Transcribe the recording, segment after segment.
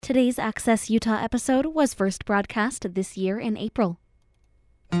Today's Access Utah episode was first broadcast this year in April.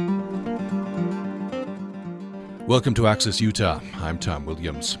 Welcome to Access Utah. I'm Tom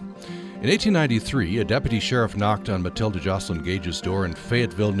Williams. In 1893, a deputy sheriff knocked on Matilda Joslyn Gage's door in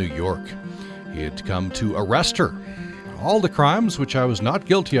Fayetteville, New York. He had come to arrest her. All the crimes which I was not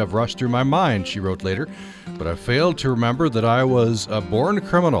guilty of rushed through my mind, she wrote later, but I failed to remember that I was a born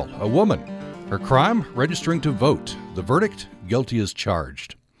criminal, a woman. Her crime, registering to vote. The verdict, guilty as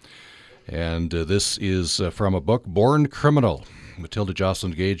charged. And this is from a book, Born Criminal. Matilda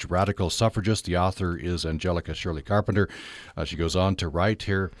Joslyn Gage, radical suffragist. The author is Angelica Shirley Carpenter. She goes on to write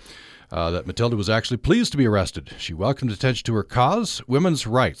here that Matilda was actually pleased to be arrested. She welcomed attention to her cause, women's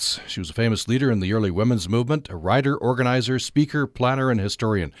rights. She was a famous leader in the early women's movement, a writer, organizer, speaker, planner, and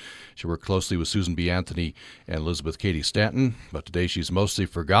historian. She worked closely with Susan B. Anthony and Elizabeth Cady Stanton, but today she's mostly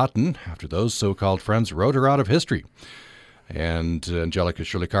forgotten after those so-called friends wrote her out of history. And Angelica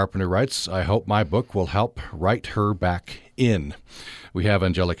Shirley Carpenter writes, I hope my book will help write her back in. We have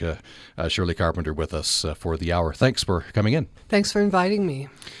Angelica Shirley Carpenter with us for the hour. Thanks for coming in. Thanks for inviting me.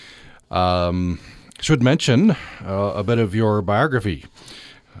 Should mention a bit of your biography.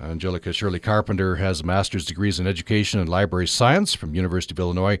 Angelica Shirley Carpenter has a master's degrees in education and library science from University of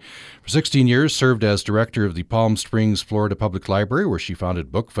Illinois. For 16 years, served as director of the Palm Springs, Florida Public Library, where she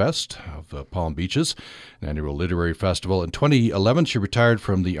founded Bookfest of Palm Beaches, an annual literary festival. In 2011, she retired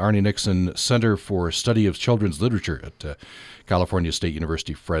from the Arnie Nixon Center for Study of Children's Literature at California State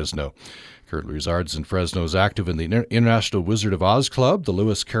University, Fresno. Currently resides in Fresno, is active in the International Wizard of Oz Club, the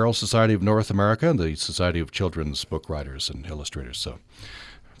Lewis Carroll Society of North America, and the Society of Children's Book Writers and Illustrators. So,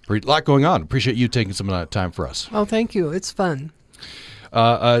 a lot going on. Appreciate you taking some time for us. Oh, thank you. It's fun.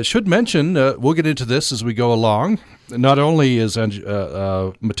 Should mention, we'll get into this as we go along. Not only is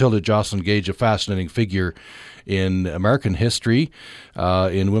Matilda Joslyn Gage a fascinating figure in American history,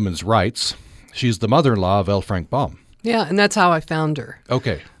 in women's rights, she's the mother-in-law of L. Frank Baum. Yeah, and that's how I found her.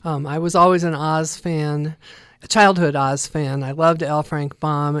 Okay. I was always an Oz fan, a childhood Oz fan. I loved L. Frank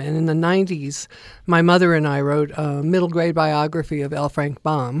Baum, and in the 90s, my mother and I wrote a middle grade biography of L. Frank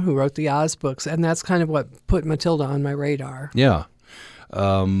Baum, who wrote the Oz books, and that's kind of what put Matilda on my radar. Yeah.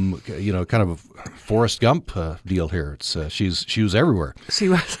 Kind of a Forrest Gump deal here. It's she was everywhere. She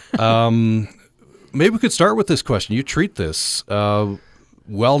was. Maybe we could start with this question. You treat this well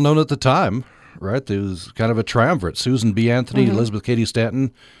known at the time, right? There was kind of a triumvirate. Susan B. Anthony, Elizabeth Cady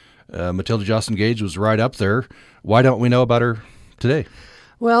Stanton, Matilda Joslyn Gage was right up there. Why don't we know about her today?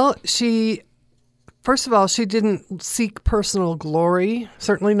 Well, first of all, she didn't seek personal glory,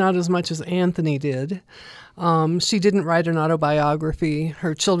 certainly not as much as Anthony did. She didn't write an autobiography.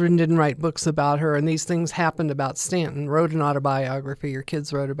 Her children didn't write books about her, and these things happened about Stanton. Wrote an autobiography, her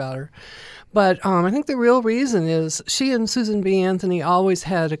kids wrote about her. But I think the real reason is she and Susan B. Anthony always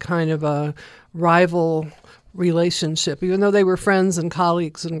had a kind of a rival relationship. Even though they were friends and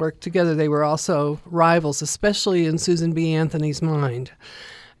colleagues and worked together, they were also rivals, especially in Susan B. Anthony's mind.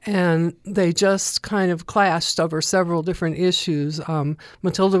 And they just kind of clashed over several different issues.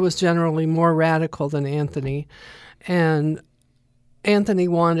 Matilda was generally more radical than Anthony, and Anthony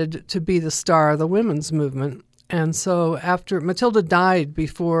wanted to be the star of the women's movement. And so after Matilda died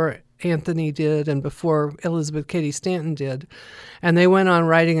before Anthony did and before Elizabeth Cady Stanton did, and they went on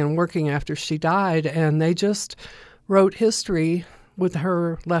writing and working after she died, and they just wrote history with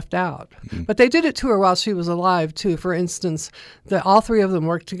her left out. Mm-hmm. But they did it to her while she was alive, too. For instance, all three of them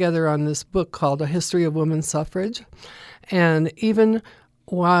worked together on this book called A History of Women's Suffrage. And even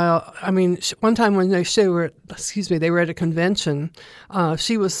while, one time when they were at a convention,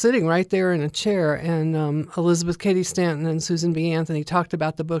 she was sitting right there in a chair, and Elizabeth Cady Stanton and Susan B. Anthony talked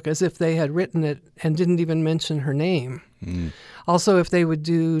about the book as if they had written it and didn't even mention her name. Mm. Also, if they would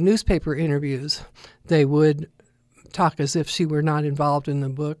do newspaper interviews, they would talk as if she were not involved in the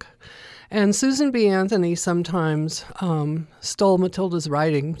book. And Susan B. Anthony sometimes stole Matilda's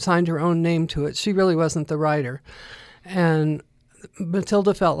writing, signed her own name to it. She really wasn't the writer. And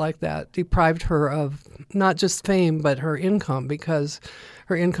Matilda felt like that deprived her of not just fame, but her income, because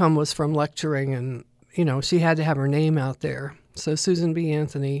her income was from lecturing, and, she had to have her name out there. So Susan B.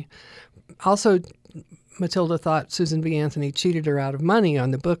 Anthony, also Matilda thought Susan B. Anthony cheated her out of money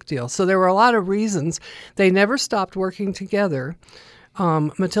on the book deal. So there were a lot of reasons. They never stopped working together.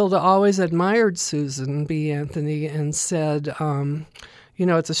 Matilda always admired Susan B. Anthony and said,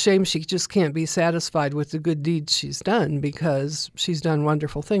 it's a shame she just can't be satisfied with the good deeds she's done, because she's done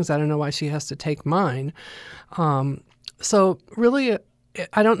wonderful things. I don't know why she has to take mine. So really,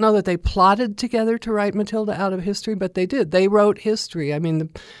 I don't know that they plotted together to write Matilda out of history, but they did. They wrote history. I mean, the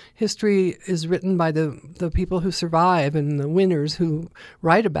history is written by the people who survive and the winners who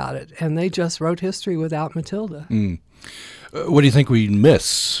write about it, and they just wrote history without Matilda. What do you think we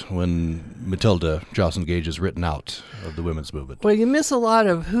miss when Matilda Joslyn Gage is written out of the women's movement? Well, you miss a lot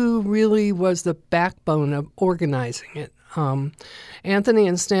of who really was the backbone of organizing it. Anthony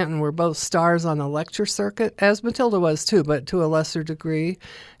and Stanton were both stars on the lecture circuit, as Matilda was too, but to a lesser degree.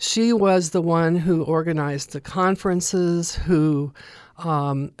 She was the one who organized the conferences, for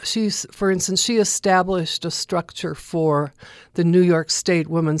instance, she established a structure for the New York State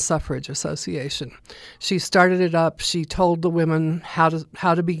Women's Suffrage Association. She started it up. She told the women how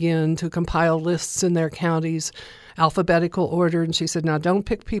to begin to compile lists in their counties, alphabetical order, and she said, now don't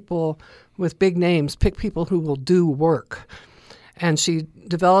pick people with big names, pick people who will do work. And she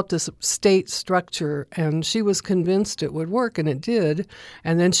developed this state structure, and she was convinced it would work, and it did.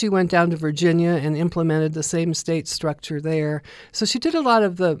 And then she went down to Virginia and implemented the same state structure there. So she did a lot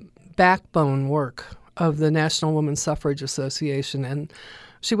of the backbone work of the National Women's Suffrage Association. And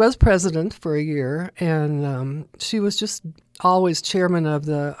she was president for a year, and she was just always chairman of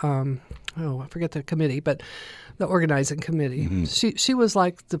the, I forget the committee, but the organizing committee. Mm-hmm. She was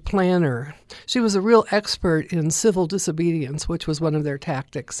like the planner. She was a real expert in civil disobedience, which was one of their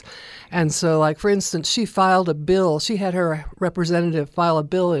tactics. And so, like, for instance, she filed a bill. She had her representative file a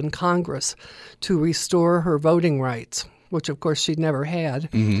bill in Congress to restore her voting rights, which, of course, she'd never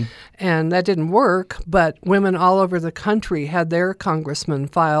had. Mm-hmm. And that didn't work, but women all over the country had their congressmen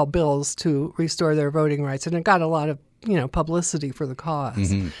file bills to restore their voting rights, and it got a lot of publicity for the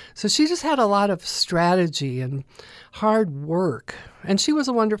cause. Mm-hmm. So she just had a lot of strategy and hard work. And she was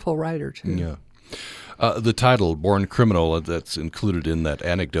a wonderful writer, too. Yeah. The title, Born Criminal, that's included in that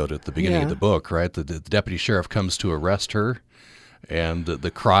anecdote at the beginning of the book, right? The deputy sheriff comes to arrest her, and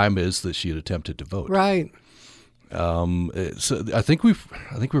the crime is that she had attempted to vote. Right. So I think we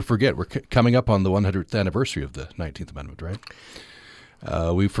forget we're coming up on the 100th anniversary of the 19th Amendment,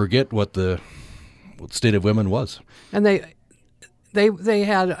 right? We forget what the state of women was. And they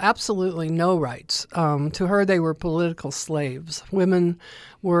had absolutely no rights. To her, they were political slaves. Women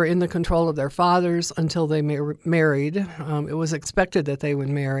were in the control of their fathers until they married. It was expected that they would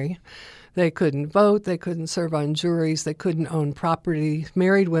marry. They couldn't vote. They couldn't serve on juries. They couldn't own property.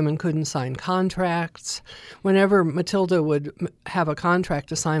 Married women couldn't sign contracts. Whenever Matilda would have a contract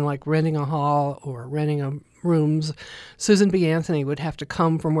to sign, like renting a hall or renting rooms, Susan B. Anthony would have to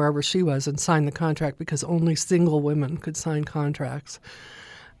come from wherever she was and sign the contract because only single women could sign contracts.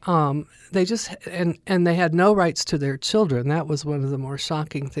 They just and they had no rights to their children. That was one of the more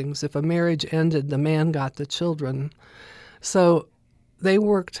shocking things. If a marriage ended, the man got the children. So they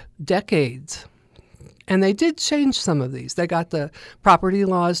worked decades. And they did change some of these. They got the property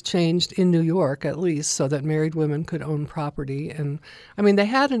laws changed in New York, at least, so that married women could own property. And, I mean, they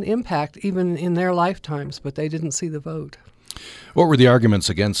had an impact even in their lifetimes, but they didn't see the vote. What were the arguments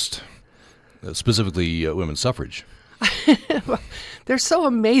against specifically women's suffrage? They're so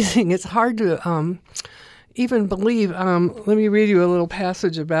amazing. It's hard to even believe. Let me read you a little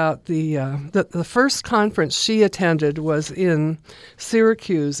passage about the first conference she attended was in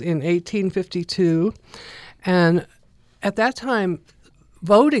Syracuse in 1852, and at that time,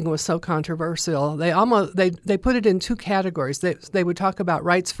 voting was so controversial. They put it in two categories. They would talk about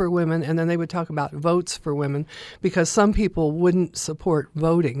rights for women, and then they would talk about votes for women, because some people wouldn't support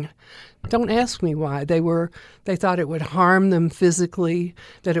voting. Don't ask me why. They thought it would harm them physically,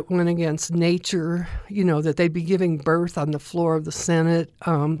 that it went against nature, that they'd be giving birth on the floor of the Senate,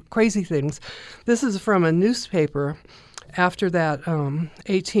 crazy things. This is from a newspaper after that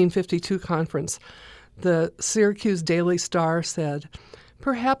 1852 conference. The Syracuse Daily Star said,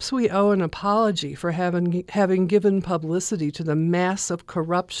 "Perhaps we owe an apology for having given publicity to the mass of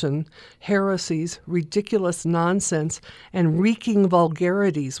corruption, heresies, ridiculous nonsense, and reeking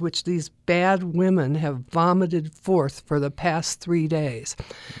vulgarities which these bad women have vomited forth for the past 3 days."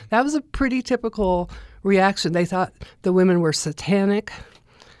 That was a pretty typical reaction. They thought the women were satanic,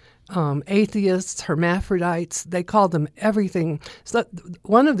 atheists, hermaphrodites. They called them everything. So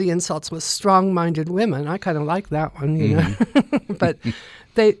one of the insults was strong-minded women. I kind of like that one, know. But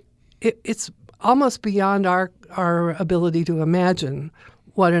it's almost beyond our ability to imagine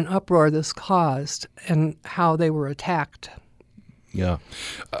what an uproar this caused and how they were attacked. Yeah.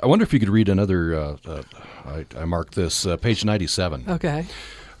 I wonder if you could read another, I marked this, page 97. Okay.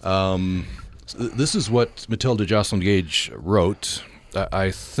 This is what Matilda Joslyn Gage wrote.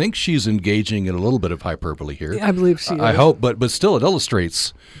 I think she's engaging in a little bit of hyperbole here. I believe she is. I hope, but still it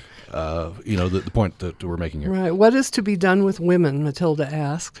illustrates the point that we're making here. Right. What is to be done with women, Matilda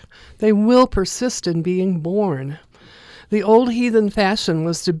asked. They will persist in being born. The old heathen fashion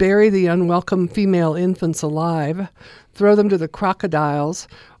was to bury the unwelcome female infants alive, throw them to the crocodiles,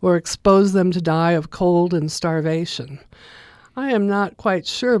 or expose them to die of cold and starvation. I am not quite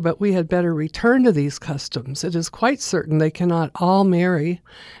sure, but we had better return to these customs. It is quite certain they cannot all marry,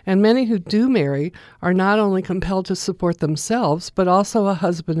 and many who do marry are not only compelled to support themselves, but also a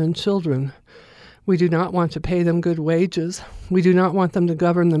husband and children. We do not want to pay them good wages. We do not want them to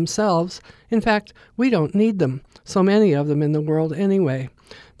govern themselves. In fact, we don't need them, so many of them in the world anyway.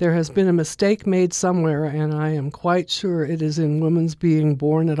 There has been a mistake made somewhere, and I am quite sure it is in woman's being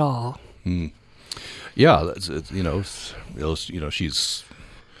born at all. Yeah, she's,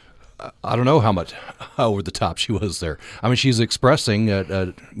 I don't know how over the top she was there. I mean, she's expressing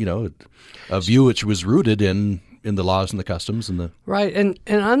a view which was rooted in the laws and the customs and the right. And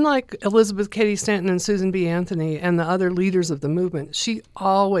unlike Elizabeth Cady Stanton and Susan B. Anthony and the other leaders of the movement, she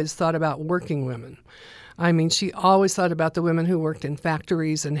always thought about working women. I mean, she always thought about the women who worked in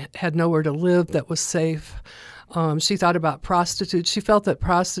factories and had nowhere to live that was safe. She thought about prostitutes. She felt that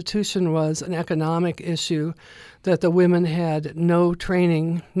prostitution was an economic issue, that the women had no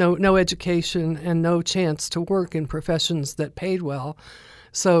training, no education, and no chance to work in professions that paid well.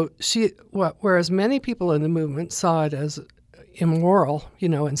 So whereas many people in the movement saw it as immoral,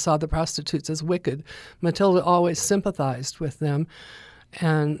 and saw the prostitutes as wicked, Matilda always sympathized with them,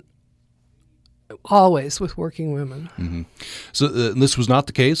 and always with working women. Mm-hmm. So this was not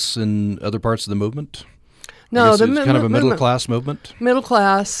the case in other parts of the movement? No, it's kind of a middle-class movement? Middle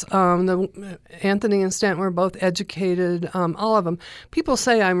class. Anthony and Stanton were both educated, all of them. People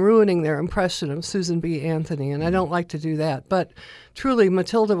say I'm ruining their impression of Susan B. Anthony, and I don't like to do that. But truly,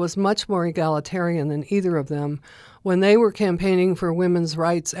 Matilda was much more egalitarian than either of them. When they were campaigning for women's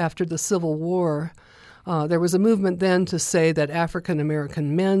rights after the Civil War, there was a movement then to say that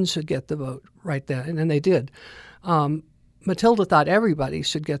African-American men should get the vote right then, and they did. Matilda thought everybody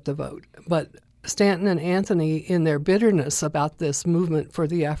should get the vote, but Stanton and Anthony, in their bitterness about this movement for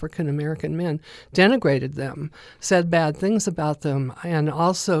the African-American men, denigrated them, said bad things about them, and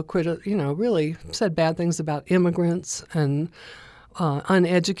also really said bad things about immigrants and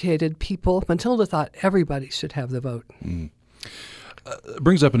uneducated people. Matilda thought everybody should have the vote. It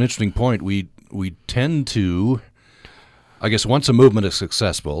brings up an interesting point. We tend to, I guess, once a movement is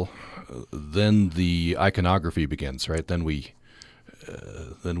successful, then the iconography begins, right? Then we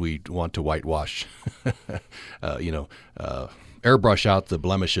want to whitewash, airbrush out the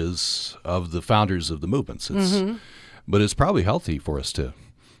blemishes of the founders of the movements. But it's probably healthy for us to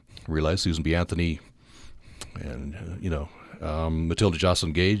realize Susan B. Anthony and, Matilda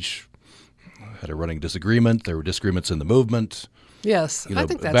Joslyn Gage had a running disagreement. There were disagreements in the movement. Yes, I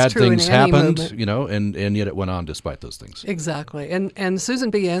think that's bad true things in any happened, movement. and yet it went on despite those things. Exactly. And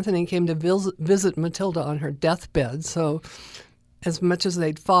Susan B. Anthony came to visit Matilda on her deathbed, so as much as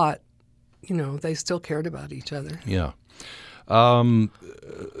they'd fought, they still cared about each other. Yeah.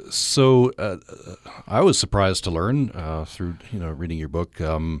 So I was surprised to learn through reading your book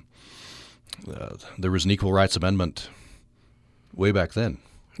there was an Equal Rights Amendment way back then.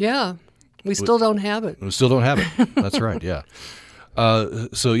 Yeah. We still don't have it. We still don't have it. That's right, yeah.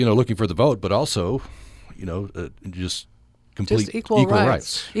 So, looking for the vote, but also, just complete equal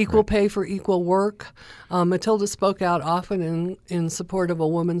rights. Equal pay for equal work. Matilda spoke out often in support of a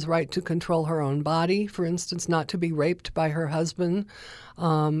woman's right to control her own body, for instance, not to be raped by her husband.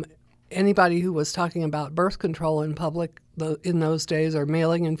 Anybody who was talking about birth control in public in those days or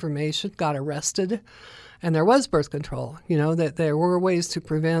mailing information got arrested. And there was birth control, that there were ways to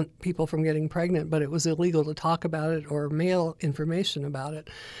prevent people from getting pregnant, but it was illegal to talk about it or mail information about it.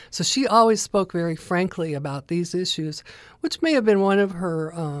 So she always spoke very frankly about these issues, which may have been one of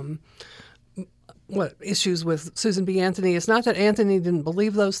her issues with Susan B. Anthony. It's not that Anthony didn't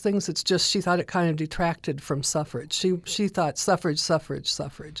believe those things, it's just she thought it kind of detracted from suffrage. She thought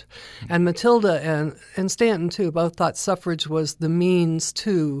suffrage. And Matilda and Stanton, too, both thought suffrage was the means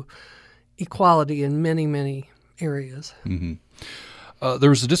to equality in many, many areas. Mm-hmm. There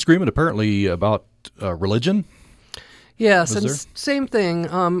was a disagreement apparently about religion. Yes, and same thing.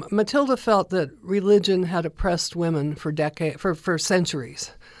 Matilda felt that religion had oppressed women for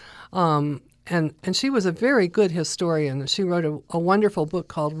centuries. And she was a very good historian. She wrote a wonderful book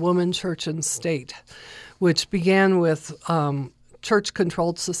called Woman, Church, and State, which began with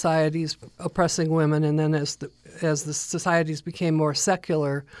church-controlled societies oppressing women, and then as the societies became more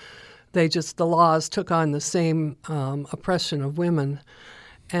secular, the laws took on the same oppression of women.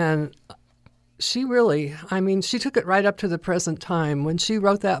 And she really, she took it right up to the present time. When she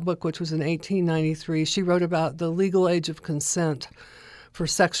wrote that book, which was in 1893, she wrote about the legal age of consent for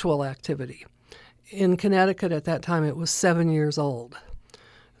sexual activity. In Connecticut at that time, it was 7 years old.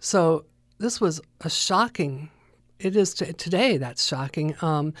 So this was a shocking, it is today that's shocking.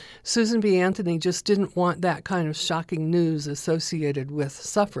 Susan B. Anthony just didn't want that kind of shocking news associated with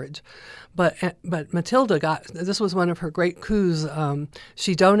suffrage. But Matilda this was one of her great coups.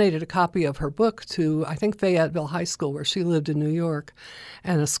 She donated a copy of her book to, I think, Fayetteville High School, where she lived in New York.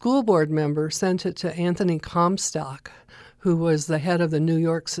 And a school board member sent it to Anthony Comstock, who was the head of the New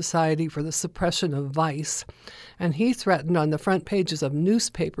York Society for the Suppression of Vice. And he threatened on the front pages of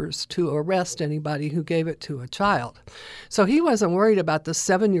newspapers to arrest anybody who gave it to a child. So he wasn't worried about the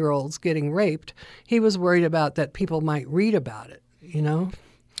 7-year-olds getting raped. He was worried about that people might read about it, Yeah.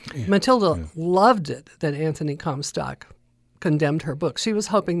 Matilda loved it that Anthony Comstock condemned her book. She was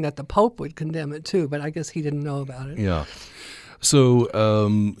hoping that the Pope would condemn it too, but I guess he didn't know about it. Yeah. So,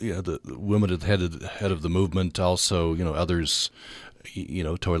 the women at the head of the movement, also, others,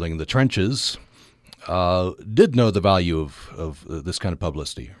 toiling in the trenches, did know the value of this kind of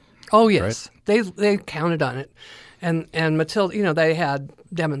publicity. Oh, yes. Right? They counted on it. And Matilda, they had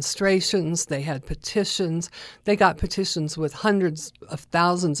demonstrations, they had petitions. They got petitions with hundreds of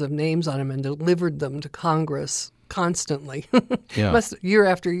thousands of names on them and delivered them to Congress constantly. Yeah. Year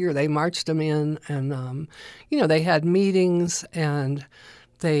after year, they marched them in, and they had meetings, and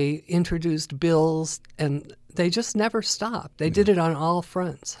they introduced bills, and they just never stopped. They did it on all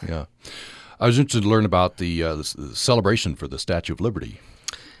fronts. Yeah, I was interested to learn about the celebration for the Statue of Liberty.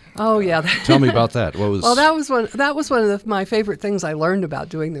 Oh yeah, tell me about that. What was? Well, that was one of my favorite things I learned about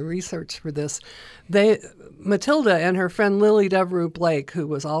doing the research for this. Matilda and her friend Lily Devereux Blake, who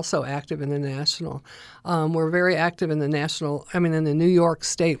was also active in the National, were very active in the in the New York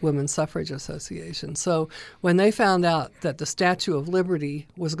State Women's Suffrage Association. So when they found out that the Statue of Liberty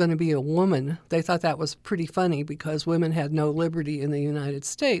was going to be a woman, they thought that was pretty funny because women had no liberty in the United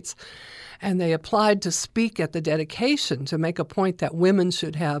States. And they applied to speak at the dedication to make a point that women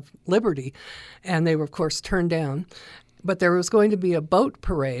should have liberty. And they were, of course, turned down. But there was going to be a boat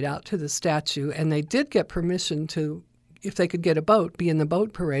parade out to the statue, and they did get permission to, if they could get a boat, be in the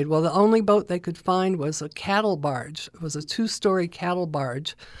boat parade. Well, the only boat they could find was a cattle barge. It was a 2-story cattle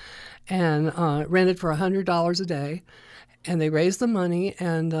barge, and rented for $100 a day. And they raised the money,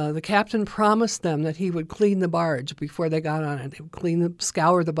 and the captain promised them that he would clean the barge before they got on it. He would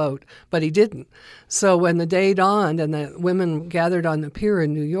scour the boat, but he didn't. So when the day dawned and the women gathered on the pier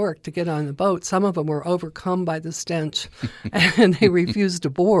in New York to get on the boat, some of them were overcome by the stench, and they refused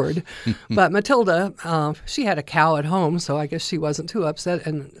to board. But Matilda, she had a cow at home, so I guess she wasn't too upset,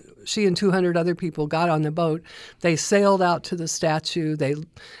 and she and 200 other people got on the boat. They sailed out to the statue. They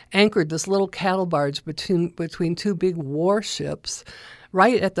anchored this little cattle barge between two big warships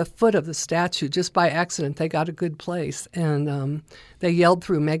right at the foot of the statue. Just by accident, they got a good place, and they yelled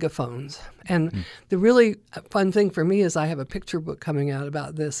through megaphones. And the really fun thing for me is I have a picture book coming out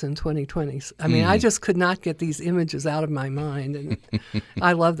about this in 2020. I just could not get these images out of my mind, and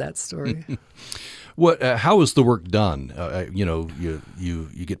I love that story. How is the work done?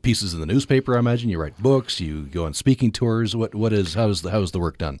 You get pieces in the newspaper, I imagine. You write books. You go on speaking tours. How is the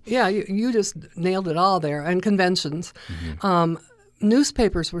work done? Yeah, you just nailed it all there. And conventions. Mm-hmm.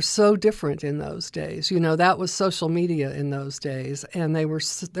 Newspapers were so different in those days. That was social media in those days, and there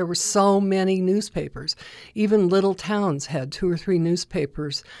were so many newspapers. Even little towns had 2 or 3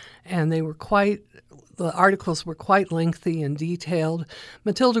 newspapers, and they were the articles were quite lengthy and detailed.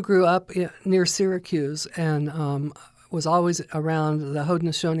 Matilda grew up near Syracuse and was always around the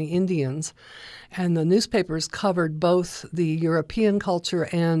Haudenosaunee Indians, and the newspapers covered both the European culture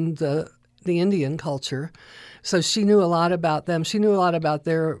and the Indian culture. So she knew a lot about them. She knew a lot about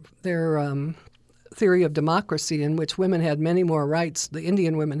their theory of democracy, in which women had many more rights. The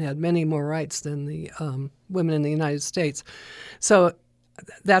Indian women had many more rights than the women in the United States. So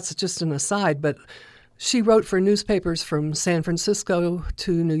that's just an aside, but she wrote for newspapers from San Francisco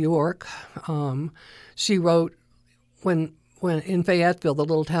to New York. She wrote when in Fayetteville, the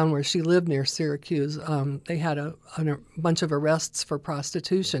little town where she lived near Syracuse, they had a bunch of arrests for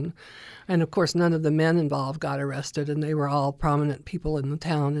prostitution. And, of course, none of the men involved got arrested, and they were all prominent people in the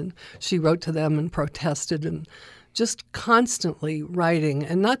town. And she wrote to them and protested and just constantly writing.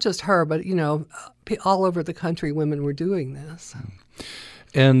 And not just her, but, all over the country women were doing this.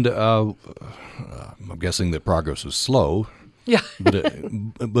 And I'm guessing that progress was slow. Yeah.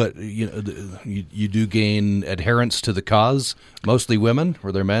 but you do gain adherents to the cause, mostly women.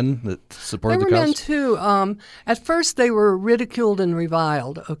 Were there men that supported the cause? There were men, too. At first, they were ridiculed and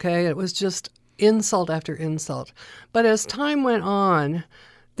reviled, okay? It was just insult after insult. But as time went on,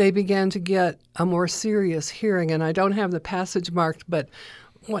 they began to get a more serious hearing, and I don't have the passage marked, but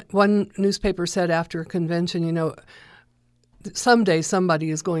one newspaper said after a convention, someday somebody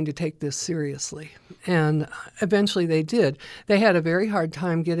is going to take this seriously. And eventually they did. They had a very hard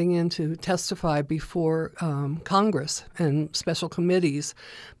time getting in to testify before Congress and special committees,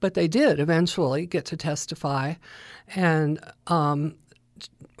 but they did eventually get to testify. And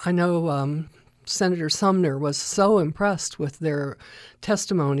I know Senator Sumner was so impressed with their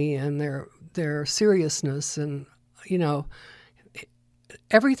testimony and their seriousness, and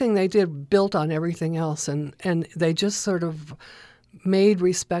everything they did built on everything else, and they just sort of made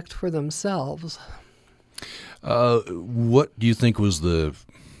respect for themselves. What do you think was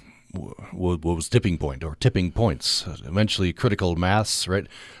what was tipping point or tipping points? Eventually, critical mass, right?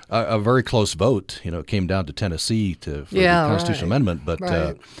 A very close vote. It came down to Tennessee for the Constitutional Amendment. But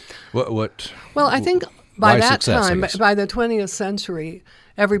right. what? Well, I think by that success, time, by the 20th century,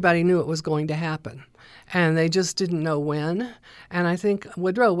 everybody knew it was going to happen. And they just didn't know when. And I think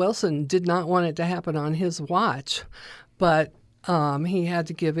Woodrow Wilson did not want it to happen on his watch, but he had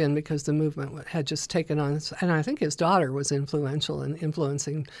to give in because the movement had just taken on. And I think his daughter was influential in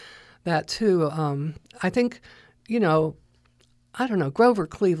influencing that too. I think, I don't know, Grover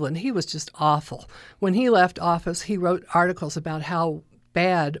Cleveland, he was just awful. When he left office, he wrote articles about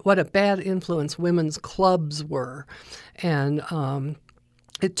what a bad influence women's clubs were. And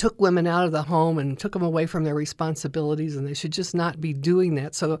it took women out of the home and took them away from their responsibilities, and they should just not be doing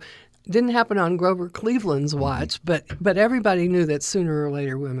that. So it didn't happen on Grover Cleveland's watch, but everybody knew that sooner or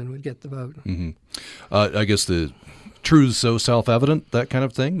later women would get the vote. Mm-hmm. I guess the truth's so self-evident, that kind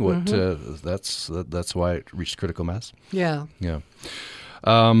of thing. That's why it reached critical mass. Yeah. Yeah.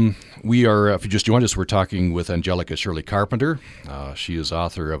 We are, if you just joined us, we're talking with Angelica Shirley Carpenter. She is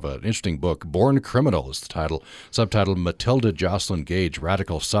author of an interesting book, Born Criminal is the title, subtitled Matilda Joslyn Gage,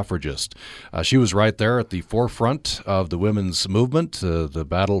 Radical Suffragist. She was right there at the forefront of the women's movement, the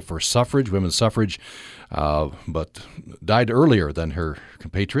battle for suffrage, women's suffrage, but died earlier than her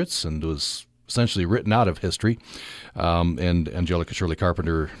compatriots and was essentially written out of history. And Angelica Shirley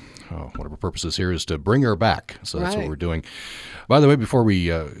Carpenter, one of her purposes here is to bring her back. So that's what we're doing. By the way, before we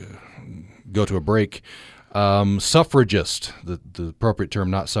go to a break, suffragist, the appropriate term,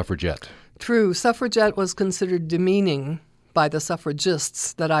 not suffragette. True. Suffragette was considered demeaning by the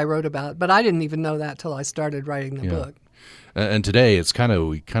suffragists that I wrote about, but I didn't even know that till I started writing the book. And today it's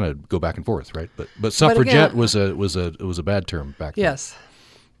we kind of go back and forth, right? But suffragette was a bad term back then. Yes.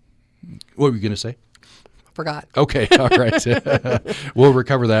 What were you going to say? Forgot. Okay, all right. We'll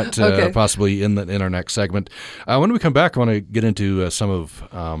recover that possibly in our next segment. When we come back, I want to get into some of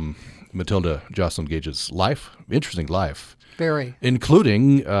Matilda Joslyn Gage's life, interesting life. Very.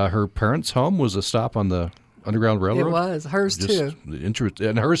 Including her parents' home was a stop on the Underground Railroad. It was. Hers too.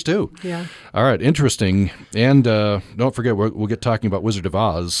 And hers too. Yeah. All right, interesting. And don't forget, we'll get talking about Wizard of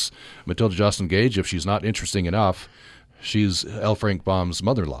Oz. Matilda Joslyn Gage, if she's not interesting enough, she's L. Frank Baum's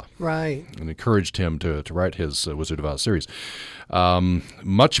mother-in-law. Right. And encouraged him to write his Wizard of Oz series.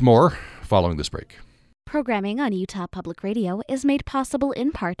 Much more following this break. Programming on Utah Public Radio is made possible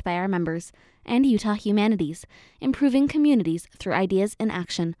in part by our members and Utah Humanities, improving communities through ideas and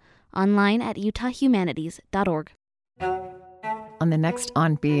action. Online at utahhumanities.org. On the next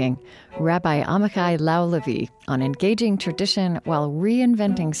On Being, Rabbi Amichai Lau-Levi on engaging tradition while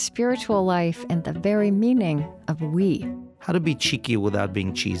reinventing spiritual life and the very meaning of we. How to be cheeky without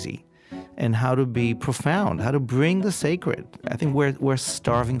being cheesy, and how to be profound, how to bring the sacred. I think we're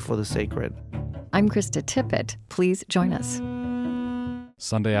starving for the sacred. I'm Krista Tippett. Please join us.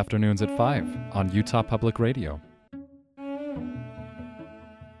 Sunday afternoons at 5 on Utah Public Radio.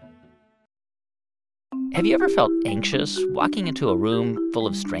 Have you ever felt anxious walking into a room full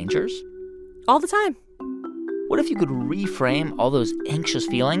of strangers? All the time. What if you could reframe all those anxious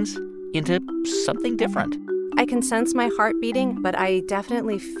feelings into something different? I can sense my heart beating, but I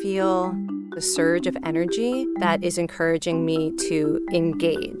definitely feel the surge of energy that is encouraging me to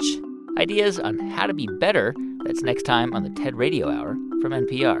engage. Ideas on how to be better, that's next time on the TED Radio Hour from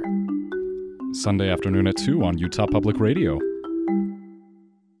NPR. Sunday afternoon at 2 on Utah Public Radio.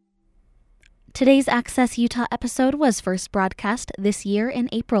 Today's Access Utah episode was first broadcast this year in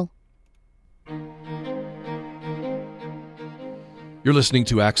April. You're listening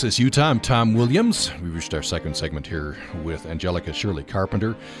to Access Utah. I'm Tom Williams. We reached our second segment here with Angelica Shirley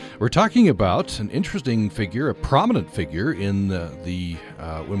Carpenter. We're talking about an interesting figure, a prominent figure in the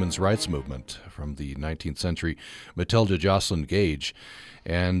women's rights movement from the 19th century, Matilda Joslyn Gage.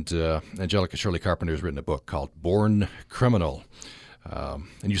 And Angelica Shirley Carpenter has written a book called Born Criminal. And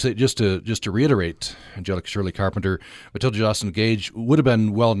you say, just to reiterate, Angelica Shirley Carpenter, Matilda Joslyn Gage would have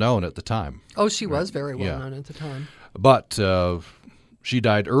been well known at the time. Oh, she was very well known at the time. But she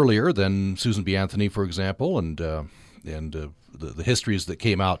died earlier than Susan B. Anthony, for example, and the histories that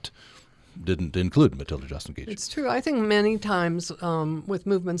came out didn't include Matilda Joslyn Gage. It's true. I think many times with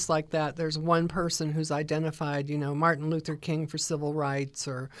movements like that, there's one person who's identified, Martin Luther King for civil rights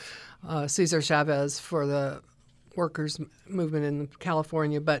or Cesar Chavez for the workers' movement in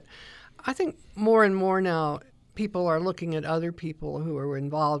California. But I think more and more now people are looking at other people who were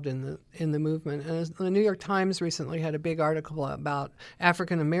involved in the movement. And the New York Times recently had a big article about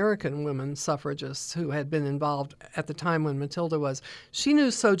African-American women suffragists who had been involved at the time when Matilda was. She knew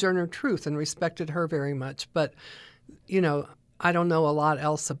Sojourner Truth and respected her very much, but, I don't know a lot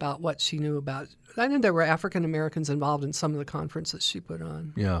else about what she knew about. I knew there were African-Americans involved in some of the conferences she put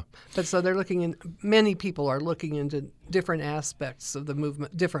on. Yeah. But so they're many people are looking into different aspects of the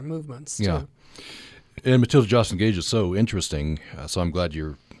movement, different movements, too. Yeah. And Matilda Joslyn Gage is so interesting, so I'm glad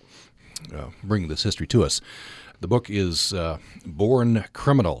you're bringing this history to us. The book is Born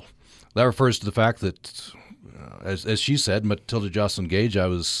Criminal. That refers to the fact that, as she said, Matilda Joslyn Gage, I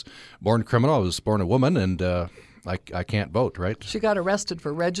was born criminal, I was born a woman, and I can't vote, right? She got arrested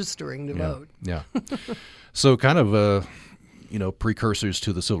for registering to vote. Yeah. So kind of precursors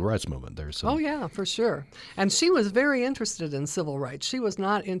to the civil rights movement there. So. Oh, yeah, for sure. And she was very interested in civil rights. She was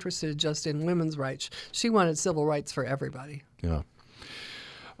not interested just in women's rights. She wanted civil rights for everybody. Yeah.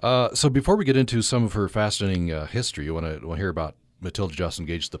 So before we get into some of her fascinating history, you want to hear about Matilda Joslyn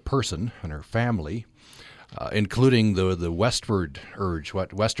Gage, the person, and her family, including the westward urge,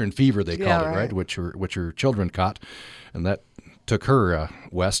 Western fever they called it, right? Which her children caught, and that took her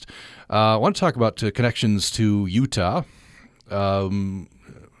west. I want to talk about connections to Utah.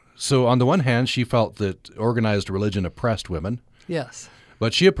 So on the one hand, she felt that organized religion oppressed women. Yes.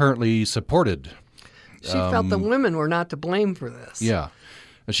 But she apparently supported... She felt the women were not to blame for this. Yeah.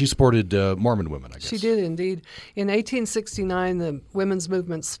 And she supported Mormon women, I guess. She did, indeed. In 1869, the women's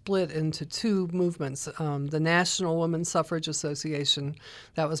movement split into two movements. The National Women's Suffrage Association,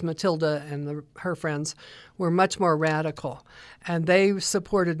 that was Matilda and her friends, were much more radical. And they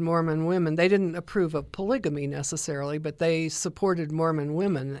supported Mormon women. They didn't approve of polygamy necessarily, but they supported Mormon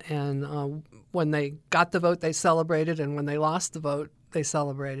women. And when they got the vote, they celebrated. And when they lost the vote, they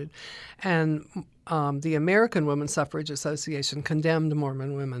celebrated. And the American Women's Suffrage Association condemned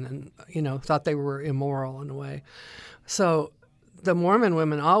Mormon women and, thought they were immoral in a way. So the Mormon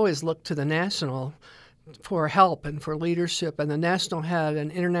women always looked to the National for help and for leadership. And the National had an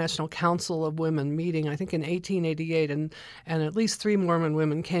International Council of Women meeting, I think in 1888, and at least 3 Mormon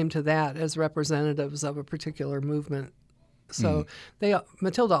women came to that as representatives of a particular movement. So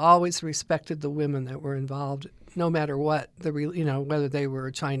Matilda always respected the women that were involved, no matter what, whether they were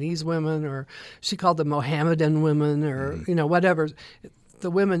Chinese women or she called them Mohammedan women or, whatever.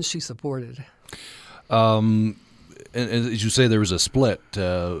 The women she supported. And as you say, there was a split.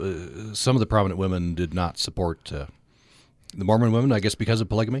 Some of the prominent women did not support the Mormon women, I guess because of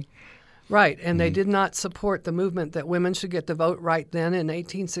polygamy? Right, and they did not support the movement that women should get the vote right then. In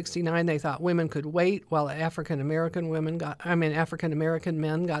 1869, they thought women could wait while African-American men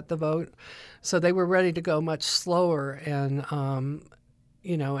got the vote. So they were ready to go much slower and,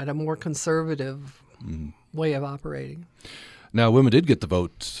 at a more conservative way of operating. Now, women did get the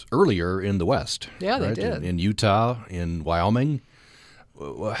vote earlier in the West. Yeah, right? they did. In Utah, in Wyoming.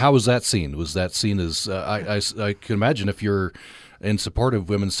 How was that seen? Was that seen as, I can imagine if you're in support of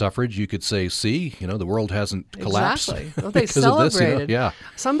women's suffrage, you could say, see, the world hasn't collapsed. Exactly. Well, they because of this, celebrated. Yeah.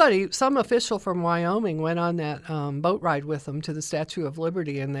 Some official from Wyoming went on that boat ride with them to the Statue of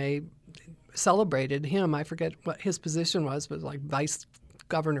Liberty, and they celebrated him. I forget what his position was, but like vice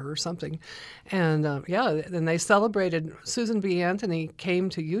governor or something. And, then they celebrated. Susan B. Anthony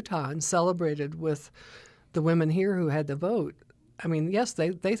came to Utah and celebrated with the women here who had the vote. I mean, yes,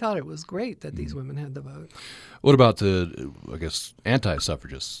 they thought it was great that these women had the vote. What about the,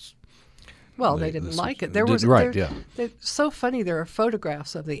 anti-suffragists? Well, they didn't like it. It's so funny. There are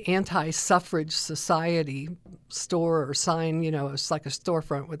photographs of the Anti-Suffrage Society store or sign. It's like a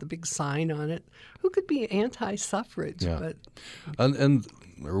storefront with a big sign on it. Who could be anti-suffrage? Yeah. But and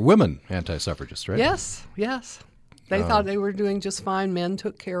there were women anti-suffragists, right? Yes. They thought they were doing just fine. Men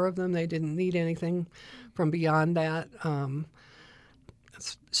took care of them. They didn't need anything from beyond that.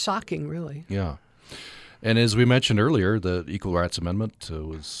 It's shocking, really. Yeah. And as we mentioned earlier, the Equal Rights Amendment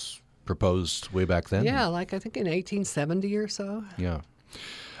was proposed way back then. Yeah, I think in 1870 or so. Yeah.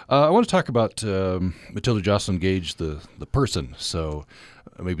 I want to talk about Matilda Joslyn Gage, the person. So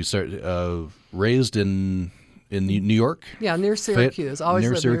maybe start raised in in New York? Yeah, near Syracuse. Always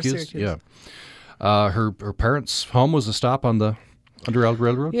lived near Syracuse. Yeah. Her parents' home was a stop on the Underground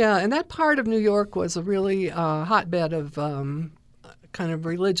Railroad? Yeah, and that part of New York was a really hotbed of kind of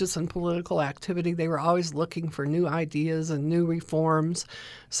religious and political activity. They were always looking for new ideas and new reforms.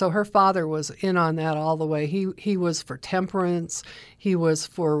 So her father was in on that all the way. He was for temperance. He was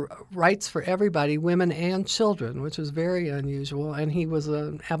for rights for everybody, women and children, which was very unusual. And he was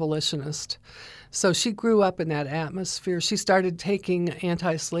an abolitionist. So she grew up in that atmosphere. She started taking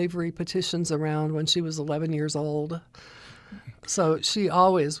anti-slavery petitions around when she was 11 years old. So she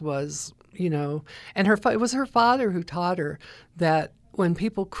always was, and it was her father who taught her that when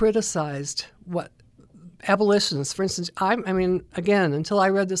people criticized what abolitionists, for instance, again, until I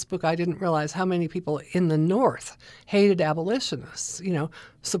read this book, I didn't realize how many people in the North hated abolitionists,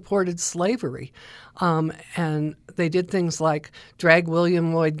 supported slavery. And they did things like drag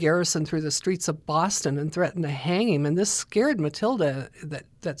William Lloyd Garrison through the streets of Boston and threaten to hang him. And this scared Matilda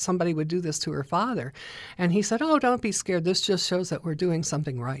that somebody would do this to her father. And he said, "Oh, don't be scared. This just shows that we're doing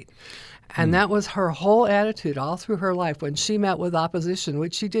something right." And that was her whole attitude all through her life. When she met with opposition,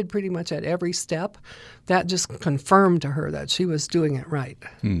 which she did pretty much at every step, that just confirmed to her that she was doing it right.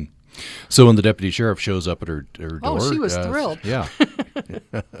 So when the deputy sheriff shows up at her door... Oh, she was thrilled. Yeah.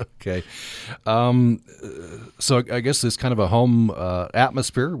 Okay. So I guess this kind of a home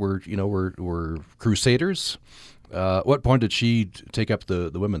atmosphere where, we're crusaders. What point did she take up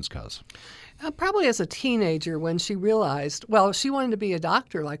the women's cause? Probably as a teenager when she realized, she wanted to be a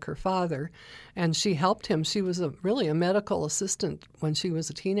doctor like her father, and she helped him. She was really a medical assistant when she was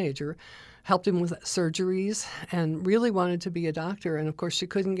a teenager, helped him with surgeries, and really wanted to be a doctor. And, of course, she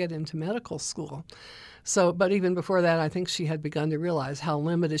couldn't get into medical school. So, but even before that, I think she had begun to realize how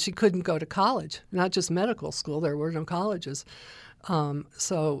limited. She couldn't go to college, not just medical school. There were no colleges.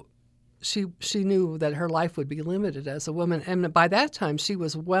 So she knew that her life would be limited as a woman. And by that time, she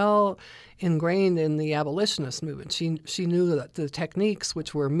was well ingrained in the abolitionist movement. She knew that the techniques,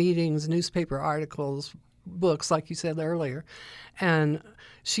 which were meetings, newspaper articles, books, like you said earlier, and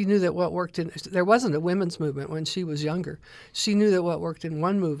she knew that what worked there wasn't a women's movement when she was younger. She knew that what worked in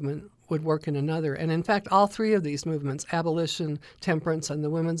one movement would work in another. And in fact, all three of these movements, abolition, temperance, and the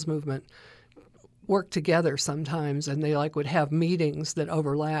women's movement, worked together sometimes, and they would have meetings that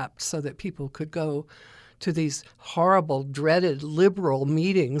overlapped so that people could go to these horrible, dreaded liberal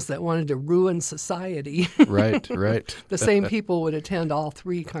meetings that wanted to ruin society. Right. The same people would attend all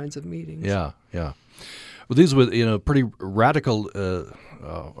three kinds of meetings. Yeah. Well, these were, pretty radical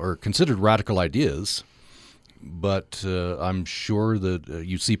or considered radical ideas, but I'm sure that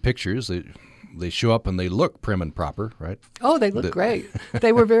you see pictures. They show up and they look prim and proper, right? Oh, they look great.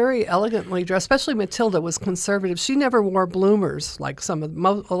 They were very elegantly dressed. Especially Matilda was conservative. She never wore bloomers like a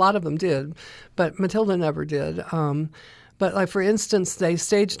lot of them did, but Matilda never did. But for instance, they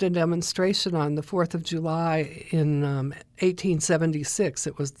staged a demonstration on the 4th of July in 1876.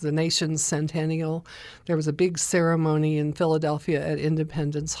 It was the nation's centennial. There was a big ceremony in Philadelphia at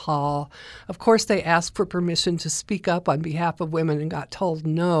Independence Hall. Of course, they asked for permission to speak up on behalf of women and got told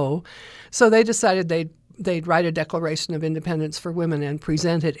no. So they decided they'd write a Declaration of Independence for women and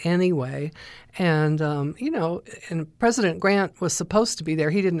present it anyway. And, and President Grant was supposed to be there.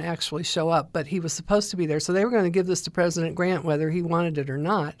 He didn't actually show up, but he was supposed to be there. So they were going to give this to President Grant whether he wanted it or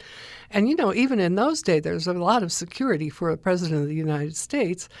not. And, even in those days, there's a lot of security for a president of the United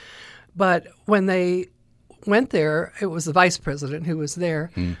States. But when they went there, it was the vice president who was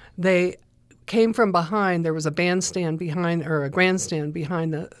there. They came from behind. There was a bandstand behind, or a grandstand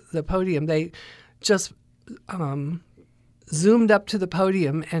behind the podium. They just zoomed up to the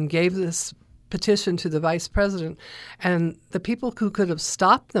podium and gave this petition to the vice president. And the people who could have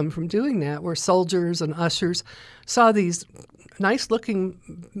stopped them from doing that were soldiers and ushers, saw these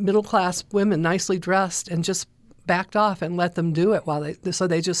nice-looking middle-class women, nicely dressed, and just backed off and let them do it so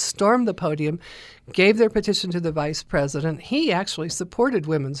they just stormed the podium, gave their petition to the vice president. He actually supported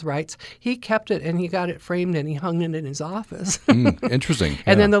women's rights. He kept it, and he got it framed, and he hung it in his office. Interesting.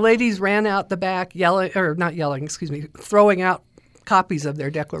 And then the ladies ran out the back throwing out copies of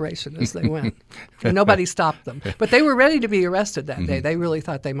their declaration as they went. And nobody stopped them. But they were ready to be arrested that day. They really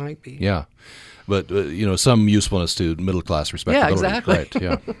thought they might be. Yeah. But, some usefulness to middle-class respectability. Yeah, exactly. Right,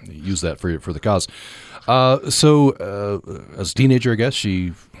 yeah. Use that for the cause. So as a teenager, I guess,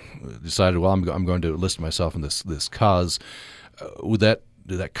 she decided, well, I'm going to enlist myself in this cause. Did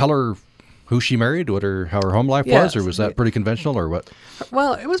that color who she married, how her home life was, or was that pretty conventional, or what?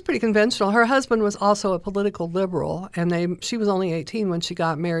 Well, it was pretty conventional. Her husband was also a political liberal, and she was only 18 when she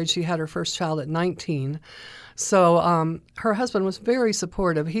got married. She had her first child at 19. So her husband was very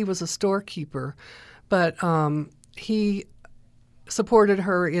supportive. He was a storekeeper, but he supported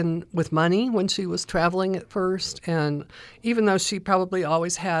her with money when she was traveling at first. And even though she probably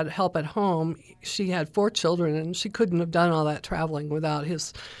always had help at home, she had 4 children, and she couldn't have done all that traveling without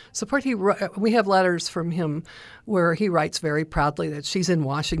his support. We have letters from him where he writes very proudly that she's in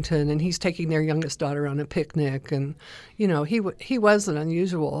Washington and he's taking their youngest daughter on a picnic. And, he was an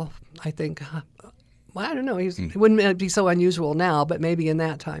unusual, I think. Well, I don't know. He wouldn't be so unusual now, but maybe in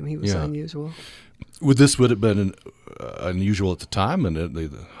that time he was unusual. Would have been unusual at the time, and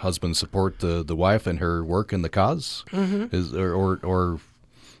the husband support the wife and her work in the cause, or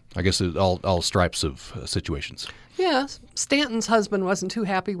I guess all stripes of situations. Yeah, Stanton's husband wasn't too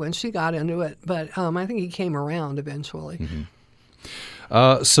happy when she got into it, but I think he came around eventually.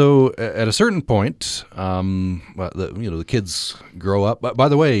 Mm-hmm. So at a certain point, the kids grow up. By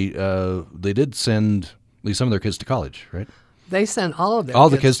the way, they did send at least some of their kids to college, right? They sent all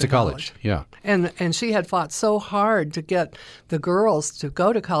the kids to college. Yeah. And she had fought so hard to get the girls to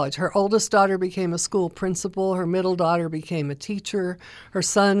go to college. Her oldest daughter became a school principal. Her middle daughter became a teacher. Her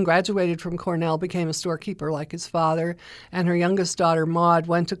son graduated from Cornell, became a storekeeper like his father. And her youngest daughter, Maud,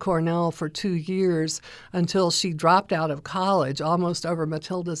 went to Cornell for 2 years until she dropped out of college almost over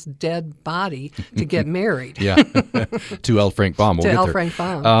Matilda's dead body to get married. Yeah, to L. Frank Baum. We'll to get L. there. Frank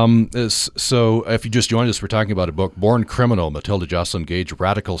Baum. So if you just joined us, we're talking about a book, Born Criminal, Matilda Joslyn Gage,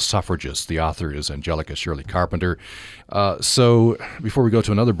 Radical Suffragist. The author is Angelica Shirley Carpenter. So before we go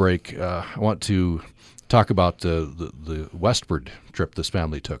to another break, I want to talk about the westward trip this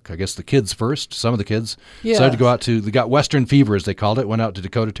family took. I guess the kids first. Some of the kids decided to go out they got Western fever, as they called it, went out to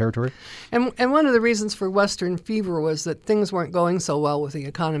Dakota Territory. And one of the reasons for Western fever was that things weren't going so well with the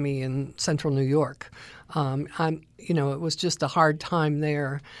economy in central New York. It was just a hard time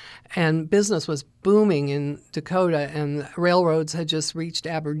there. And business was booming in Dakota, and railroads had just reached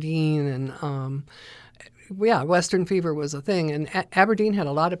Aberdeen, and Western fever was a thing. And Aberdeen had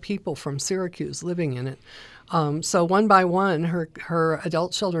a lot of people from Syracuse living in it. So one by one, her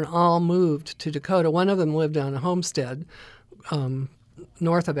adult children all moved to Dakota. One of them lived on a homestead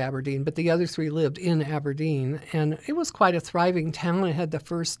north of Aberdeen, but the other 3 lived in Aberdeen. And it was quite a thriving town. It had the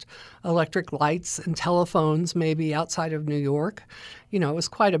first electric lights and telephones maybe outside of New York. It was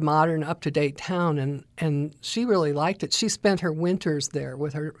quite a modern, up-to-date town, and she really liked it. She spent her winters there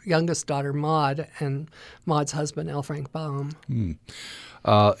with her youngest daughter, Maud, and Maud's husband, L. Frank Baum.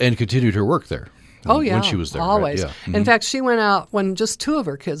 And continued her work there. When she was there. Always. Right? Yeah. Mm-hmm. In fact, she went out, when just 2 of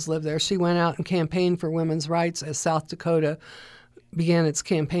her kids lived there, she went out and campaigned for women's rights as South Dakota began its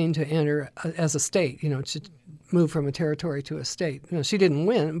campaign to enter as a state, to move from a territory to a state. She didn't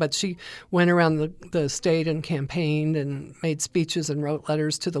win, but she went around the state and campaigned and made speeches and wrote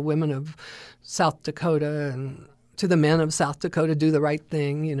letters to the women of South Dakota and to the men of South Dakota, do the right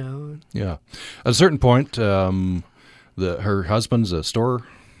thing, Yeah. At a certain point, her husband's a storekeeper.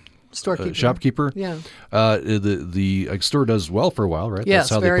 Shopkeeper. Yeah. The store does well for a while, right? Yes, that's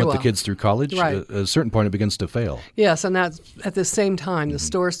how they very put well. the kids through college. Right. At a certain point, it begins to fail. Yes, and that's at the same time the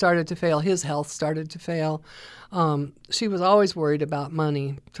store started to fail. His health started to fail. She was always worried about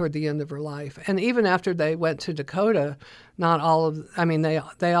money toward the end of her life. And even after they went to Dakota,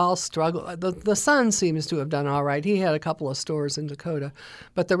 they all struggled. The son seems to have done all right. He had a couple of stores in Dakota,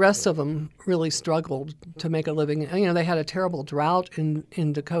 but the rest of them really struggled to make a living. They had a terrible drought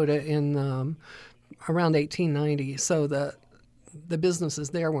in Dakota in around 1890, so the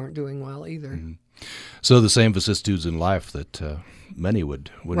businesses there weren't doing well either. Mm-hmm. So the same vicissitudes in life that many would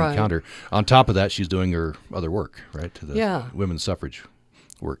right. encounter. On top of that, she's doing her other work, right? Yeah. Women's suffrage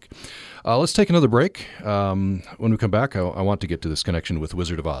work. Let's take another break. When we come back, I want to get to this connection with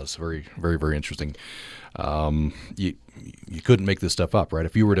Wizard of Oz. Very, very, very interesting. You couldn't make this stuff up, right?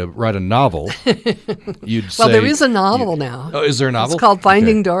 If you were to write a novel, you'd say... Well, there is a novel now. Oh, is there a novel? It's called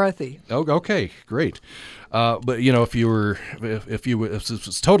Finding Dorothy. Oh, okay, great. But if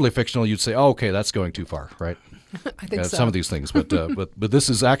it's totally fictional, you'd say, "Oh, okay, that's going too far," right? I think so. Some of these things, but this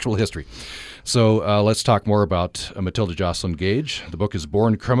is actual history. So let's talk more about Matilda Joslyn Gage. The book is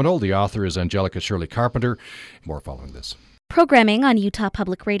Born Criminal. The author is Angelica Shirley Carpenter. More following this. Programming on Utah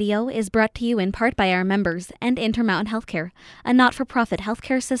Public Radio is brought to you in part by our members and Intermountain Healthcare, a not-for-profit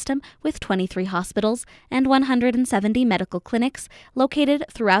healthcare system with 23 hospitals and 170 medical clinics located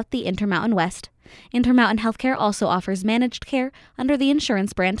throughout the Intermountain West. Intermountain Healthcare also offers managed care under the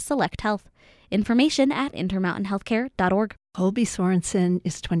insurance brand Select Health. Information at intermountainhealthcare.org. Colby Sorensen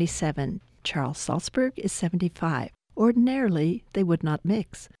is 27. Charles Salzberg is 75. Ordinarily, they would not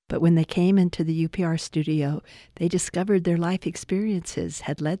mix, but when they came into the UPR studio, they discovered their life experiences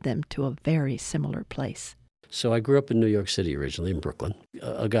had led them to a very similar place. So I grew up in New York City originally, in Brooklyn.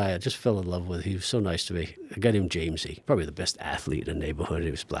 A guy I just fell in love with. He was so nice to me. A guy named Jamesy, probably the best athlete in the neighborhood.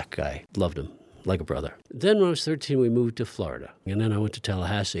 He was a black guy. Loved him like a brother. Then when I was 13, we moved to Florida. And then I went to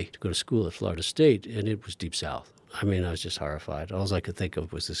Tallahassee to go to school at Florida State, and it was Deep South. I mean, I was just horrified. All I could think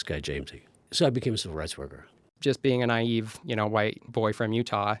of was this guy Jamesy. So I became a civil rights worker. Just being a naive, white boy from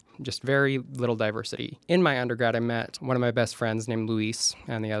Utah, just very little diversity. In my undergrad, I met one of my best friends named Luis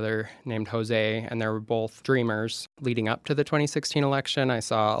and the other named Jose, and they were both dreamers. Leading up to the 2016 election, I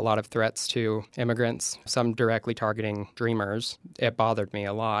saw a lot of threats to immigrants, some directly targeting dreamers. It bothered me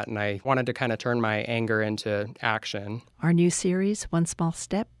a lot, and I wanted to kind of turn my anger into action. Our new series, One Small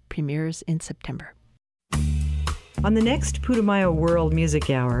Step, premieres in September. On the next Putumayo World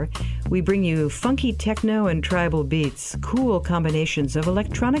Music Hour, we bring you funky techno and tribal beats, cool combinations of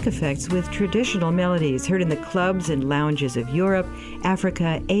electronic effects with traditional melodies heard in the clubs and lounges of Europe,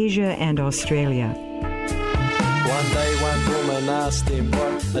 Africa, Asia, and Australia.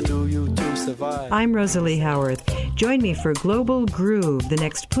 I'm Rosalie Howarth. Join me for Global Groove, the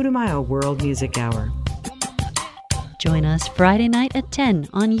next Putumayo World Music Hour. Join us Friday night at 10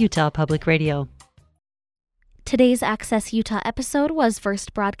 on Utah Public Radio. Today's Access Utah episode was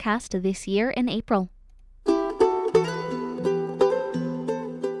first broadcast this year in April.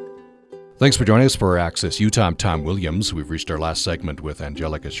 Thanks for joining us for Access Utah. I'm Tom Williams. We've reached our last segment with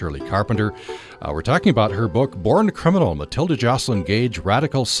Angelica Shirley Carpenter. We're talking about her book, Born Criminal, Matilda Joslyn Gage,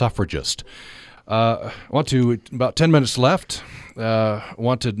 Radical Suffragist. About 10 minutes left.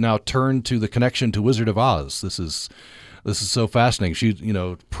 Want to now turn to the connection to Wizard of Oz. This is so fascinating. She's,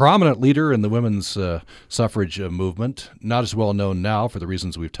 prominent leader in the women's suffrage movement. Not as well known now for the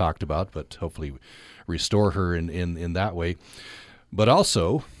reasons we've talked about, but hopefully restore her in that way. But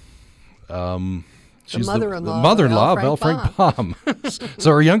also, she's the mother-in-law of L. Frank Baum.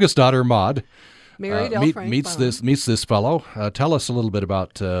 So her youngest daughter, Maud, married L. Frank meets Baum. meets this fellow. Tell us a little bit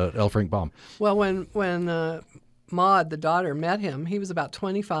about L. Frank Baum. Well, when Maud, the daughter, met him, he was about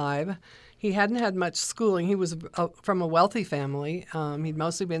 25. He hadn't had much schooling. He was from a wealthy family. He'd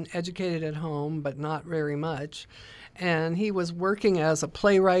mostly been educated at home, but not very much. And he was working as a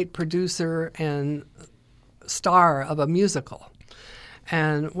playwright, producer, and star of a musical.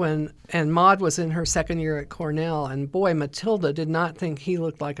 And Maud was in her second year at Cornell, and boy, Matilda did not think he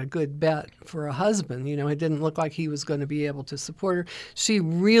looked like a good bet for a husband. It didn't look like he was going to be able to support her. She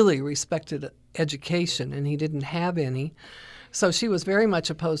really respected education, and he didn't have any. So she was very much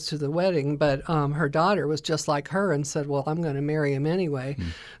opposed to the wedding, but her daughter was just like her and said, well, I'm going to marry him anyway.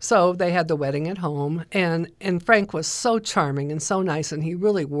 So they had the wedding at home, and Frank was so charming and so nice, and he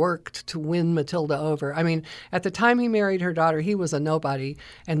really worked to win Matilda over. I mean, at the time he married her daughter, he was a nobody,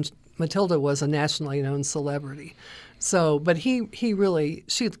 and Matilda was a nationally known celebrity. So, but she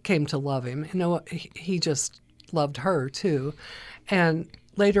came to love him. He just loved her too. And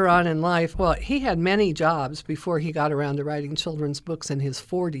later on in life, well, he had many jobs before he got around to writing children's books in his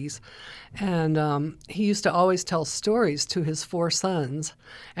 40s. And he used to always tell stories to his 4 sons.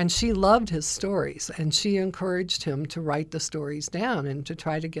 And she loved his stories. And she encouraged him to write the stories down and to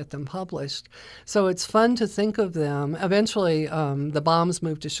try to get them published. So it's fun to think of them. Eventually, the Baums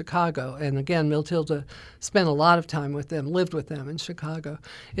moved to Chicago. And again, Matilda spent a lot of time with them, lived with them in Chicago.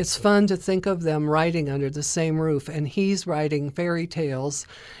 It's fun to think of them writing under the same roof. And he's writing fairy tales,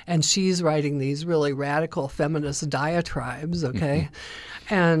 and she's writing these really radical feminist diatribes, okay?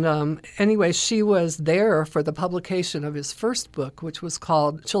 And anyway, she was there for the publication of his first book,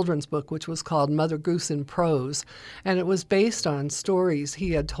 children's book, which was called Mother Goose in Prose. And it was based on stories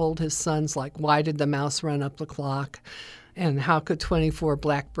he had told his sons, like, why did the mouse run up the clock? And how could 24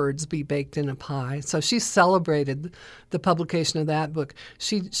 blackbirds be baked in a pie? So she celebrated the publication of that book.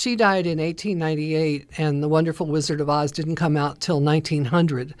 She died in 1898, and The Wonderful Wizard of Oz didn't come out till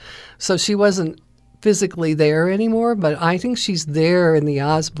 1900. So she wasn't physically there anymore, but I think she's there in the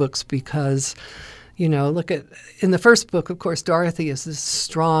Oz books because, in the first book, of course, Dorothy is this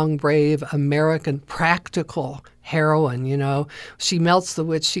strong, brave, American, practical heroine, She melts the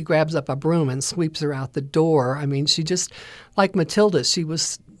witch, she grabs up a broom and sweeps her out the door. I mean, she just, like Matilda, she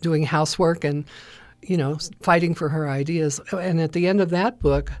was doing housework and, fighting for her ideas. And at the end of that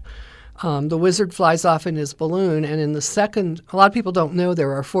book, the wizard flies off in his balloon, and in the second, a lot of people don't know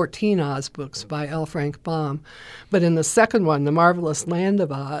there are 14 Oz books by L. Frank Baum, but in the second one, The Marvelous Land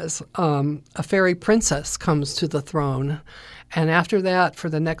of Oz, a fairy princess comes to the throne, and after that, for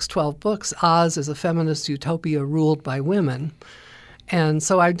the next 12 books, Oz is a feminist utopia ruled by women, and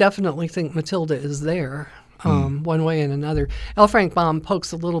so I definitely think Matilda is there. one way and another. L. Frank Baum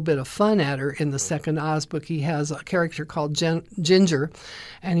pokes a little bit of fun at her in the second Oz book. He has a character called Ginger,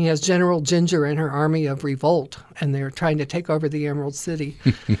 and he has General Ginger and her army of revolt, and they're trying to take over the Emerald City.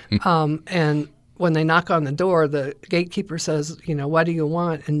 And when they knock on the door, the gatekeeper says, what do you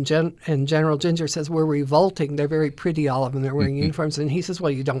want? And General Ginger says, we're revolting. They're very pretty, all of them. They're wearing uniforms. And he says,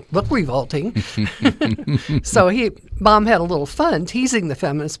 well, you don't look revolting. So Baum had a little fun teasing the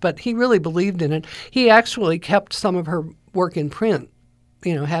feminists, but he really believed in it. He actually kept some of her work in print,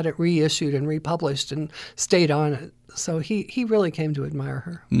 had it reissued and republished and stayed on it. So he really came to admire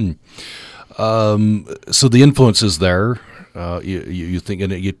her. So the influence is there. You think,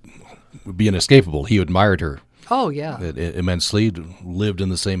 and it would be inescapable. He admired her. Oh, yeah. Immensely. Lived in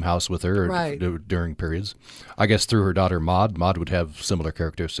the same house with her during periods. I guess through her daughter Maud. Maud would have similar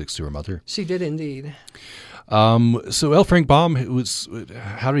characteristics to her mother. She did indeed. So L. Frank Baum,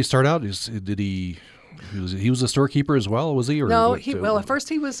 how did he start out? He was a storekeeper as well, was he? Or no, at first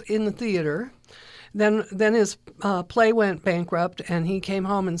he was in the theater. Then his play went bankrupt, and he came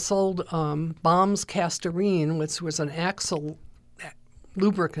home and sold Baum's Castorine, which was an axle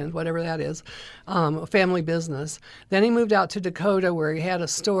lubricant, whatever that is, a family business. Then he moved out to Dakota, where he had a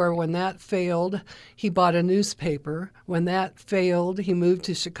store. When that failed, he bought a newspaper. When that failed, he moved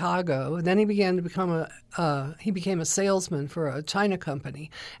to Chicago. Then he began to become a salesman for a China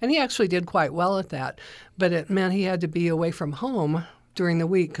company, and he actually did quite well at that. But it meant he had to be away from home during the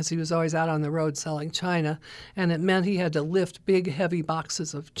week because he was always out on the road selling china, and it meant he had to lift big, heavy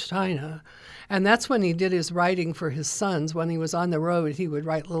boxes of china. And that's when he did his writing for his sons. When he was on the road, he would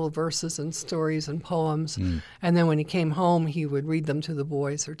write little verses and stories and poems. And then when he came home, he would read them to the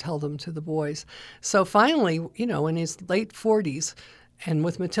boys or tell them to the boys. So finally, in his late 40s, and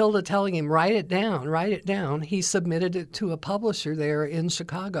with Matilda telling him, write it down, he submitted it to a publisher there in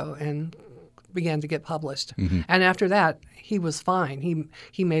Chicago and began to get published. And after that, he was fine.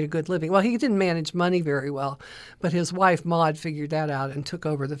 He made a good living. Well, he didn't manage money very well, but his wife, Maud, figured that out and took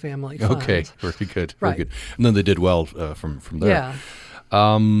over the family fund. Okay, very good. Right. Very good. And then they did well from there.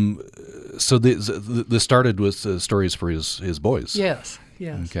 Yeah. So this started with stories for his boys. Yes.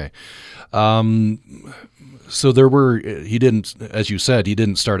 Okay. So he didn't, as you said, he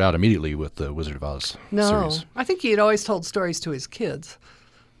didn't start out immediately with the Wizard of Oz series. No, I think he had always told stories to his kids,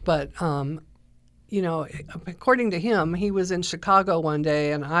 but according to him, he was in Chicago one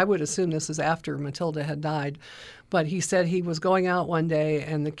day, and I would assume this is after Matilda had died, but he said he was going out one day,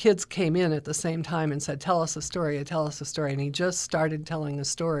 and the kids came in at the same time and said, tell us a story, and he just started telling a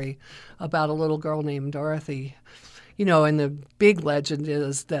story about a little girl named Dorothy. And the big legend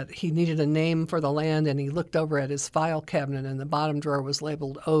is that he needed a name for the land, and he looked over at his file cabinet, and the bottom drawer was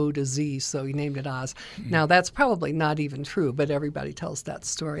labeled O to Z, so he named it Oz. Now, that's probably not even true, but everybody tells that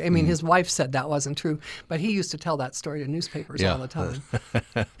story. I mean, his wife said that wasn't true, but he used to tell that story to newspapers all the time.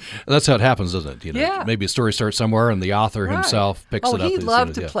 That's how it happens, doesn't it? Yeah. Maybe a story starts somewhere, and the author himself picks it up. Oh, he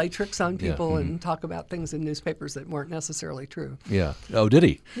loved to play tricks on people and talk about things in newspapers that weren't necessarily true. Yeah. Oh, did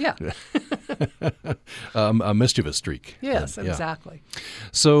he? Yeah. A mischievous streak. Yes, exactly.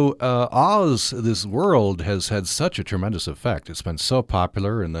 So Oz, this world, has had such a tremendous effect. It's been so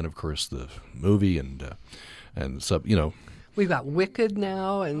popular, and then of course the movie and so we've got Wicked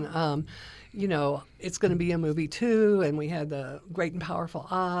now, and it's going to be a movie too. And we had the Great and Powerful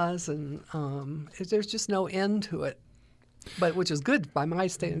Oz, and there's just no end to it. But which is good by my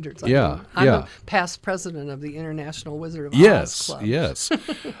standards. I'm a past president of the International Wizard of Oz Club. Yes.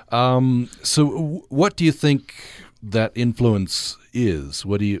 So what do you think that influence is?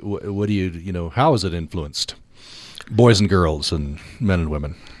 What do you how is it influenced boys and girls and men and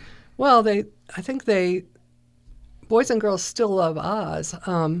women? Well, I think boys and girls still love Oz.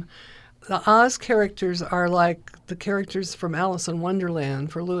 The Oz characters are like the characters from Alice in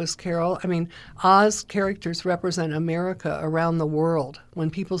Wonderland for Lewis Carroll. I mean, Oz characters represent America around the world.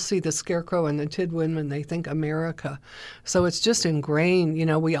 When people see the Scarecrow and the Tin Woodman, they think America. So it's just ingrained.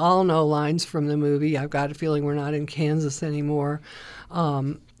 We all know lines from the movie. I've got a feeling we're not in Kansas anymore.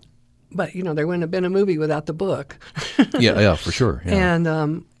 But, there wouldn't have been a movie without the book. Yeah, for sure. Yeah.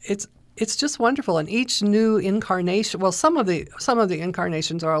 And it's just wonderful, and each new incarnation. Well, some of the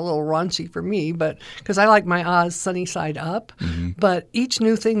incarnations are a little raunchy for me, but because I like my Oz sunny side up. But each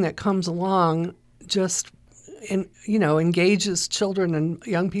new thing that comes along just engages children and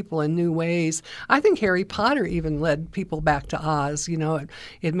young people in new ways. I think Harry Potter even led people back to Oz.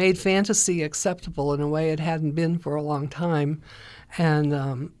 It made fantasy acceptable in a way it hadn't been for a long time,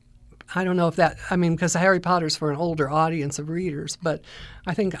 and I don't know if because Harry Potter's for an older audience of readers, but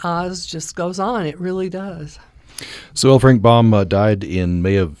I think Oz just goes on. It really does. So L. Frank Baum died in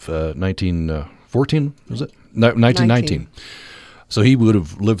May of 19 1914, was it? No, 1919. So he would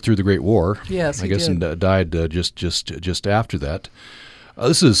have lived through the Great War. Yes, I guess, and died just after that.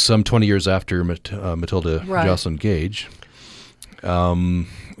 This is some 20 years after Matilda Joslyn Gage.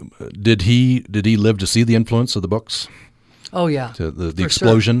 Did he live to see the influence of the books? Oh, yeah. The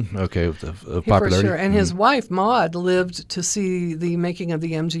explosion, sure. Okay, of popularity. For sure. And his wife, Maud, lived to see the making of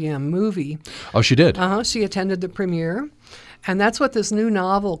the MGM movie. Oh, she did? She attended the premiere. And that's what this new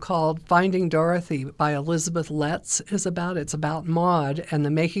novel called Finding Dorothy by Elizabeth Letts is about. It's about Maud and the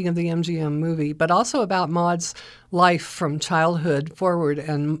making of the MGM movie, but also about Maud's life from childhood forward.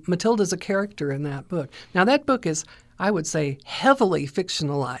 And Matilda's a character in that book. Now, that book is, I would say, heavily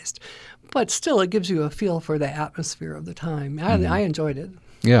fictionalized. But still, it gives you a feel for the atmosphere of the time. I enjoyed it.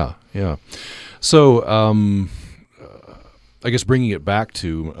 Yeah. So, I guess bringing it back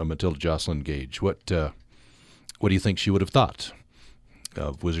to Matilda Joslyn Gage, what do you think she would have thought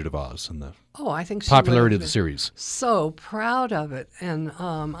of Wizard of Oz and the I think she popularity of the series? So proud of it. And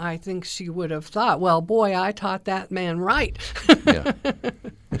I think she would have thought, well, boy, I taught that man right. Yeah.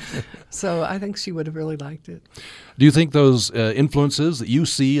 So I think she would have really liked it. Do you think those influences that you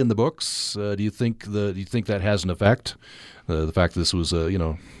see in the books, do you think that has an effect? The fact that this was,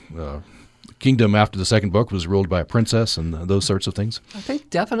 kingdom after the second book was ruled by a princess and those sorts of things? I think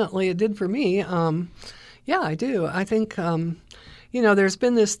definitely it did for me. Yeah, I do. I think, there's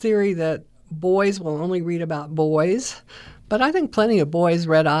been this theory that boys will only read about boys, but I think plenty of boys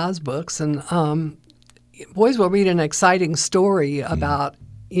read Oz books, and boys will read an exciting story about,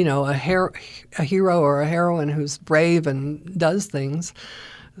 a hero or a heroine who's brave and does things.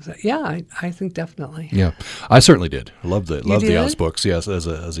 So, yeah, I think definitely. Yeah, I certainly did. Loved the Oz books, yes, as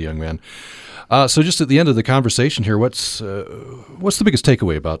a young man. So just at the end of the conversation here, what's the biggest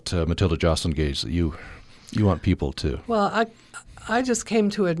takeaway about Matilda Joslyn Gage that you want people to? Well, I just came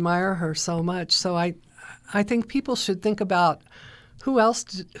to admire her so much. So I think people should think about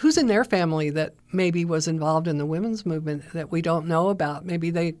who's in their family that maybe was involved in the women's movement that we don't know about.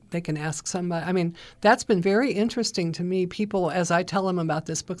 Maybe they can ask somebody. I mean, that's been very interesting to me. People, as I tell them about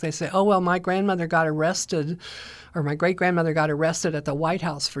this book, they say, oh, well, my grandmother got arrested or my great-grandmother got arrested at the White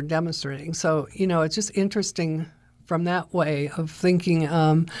House for demonstrating. So, it's just interesting from that way of thinking.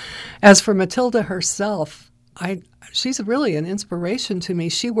 As for Matilda herself, she's really an inspiration to me.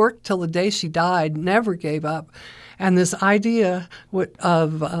 She worked till the day she died, never gave up. And this idea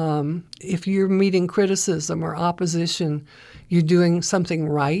of if you're meeting criticism or opposition, you're doing something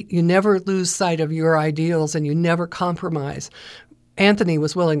right. You never lose sight of your ideals and you never compromise. Anthony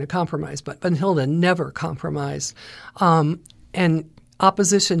was willing to compromise, but Matilda never compromised. And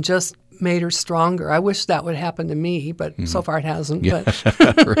opposition just made her stronger. I wish that would happen to me, but so far it hasn't. Yeah,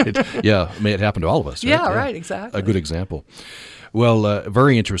 but right. Yeah, may it happen to all of us. Right? Yeah, right, exactly. A good example. Well,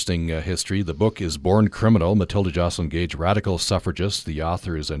 very interesting history. The book is Born Criminal, Matilda Joslyn Gage, Radical Suffragist. The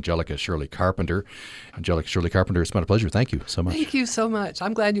author is Angelica Shirley Carpenter. Angelica Shirley Carpenter, it's been a pleasure. Thank you so much. Thank you so much.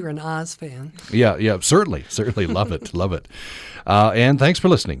 I'm glad you're an Oz fan. Yeah, certainly. Love it, love it. And thanks for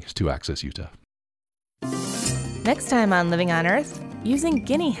listening to Access Utah. Next time on Living on Earth, using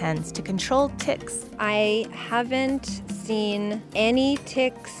guinea hens to control ticks. I haven't seen any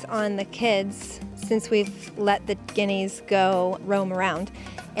ticks on the kids since we've let the guineas go roam around.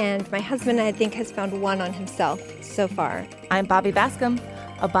 And my husband, I think, has found one on himself so far. I'm Bobby Bascom,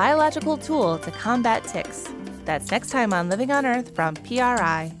 a biological tool to combat ticks. That's next time on Living on Earth from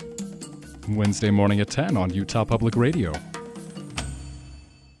PRI. Wednesday morning at 10 on Utah Public Radio.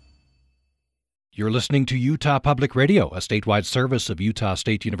 You're listening to Utah Public Radio, a statewide service of Utah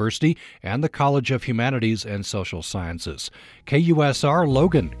State University and the College of Humanities and Social Sciences. KUSR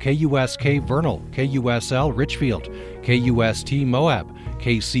Logan, KUSK Vernal, KUSL Richfield, KUST Moab,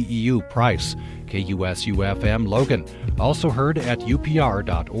 KCEU Price, KUSU-FM Logan. Also heard at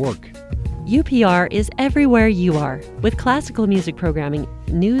upr.org. UPR is everywhere you are, with classical music programming,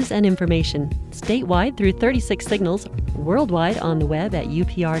 news and information, statewide through 36 signals, worldwide on the web at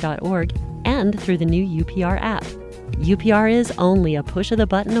upr.org, and through the new UPR app. UPR is only a push of the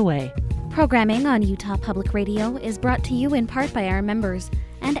button away. Programming on Utah Public Radio is brought to you in part by our members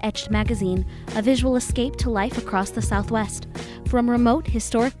and Etched Magazine, a visual escape to life across the Southwest. From remote,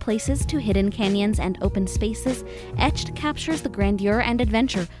 historic places to hidden canyons and open spaces, Etched captures the grandeur and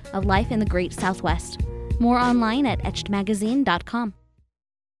adventure of life in the Great Southwest. More online at etchedmagazine.com.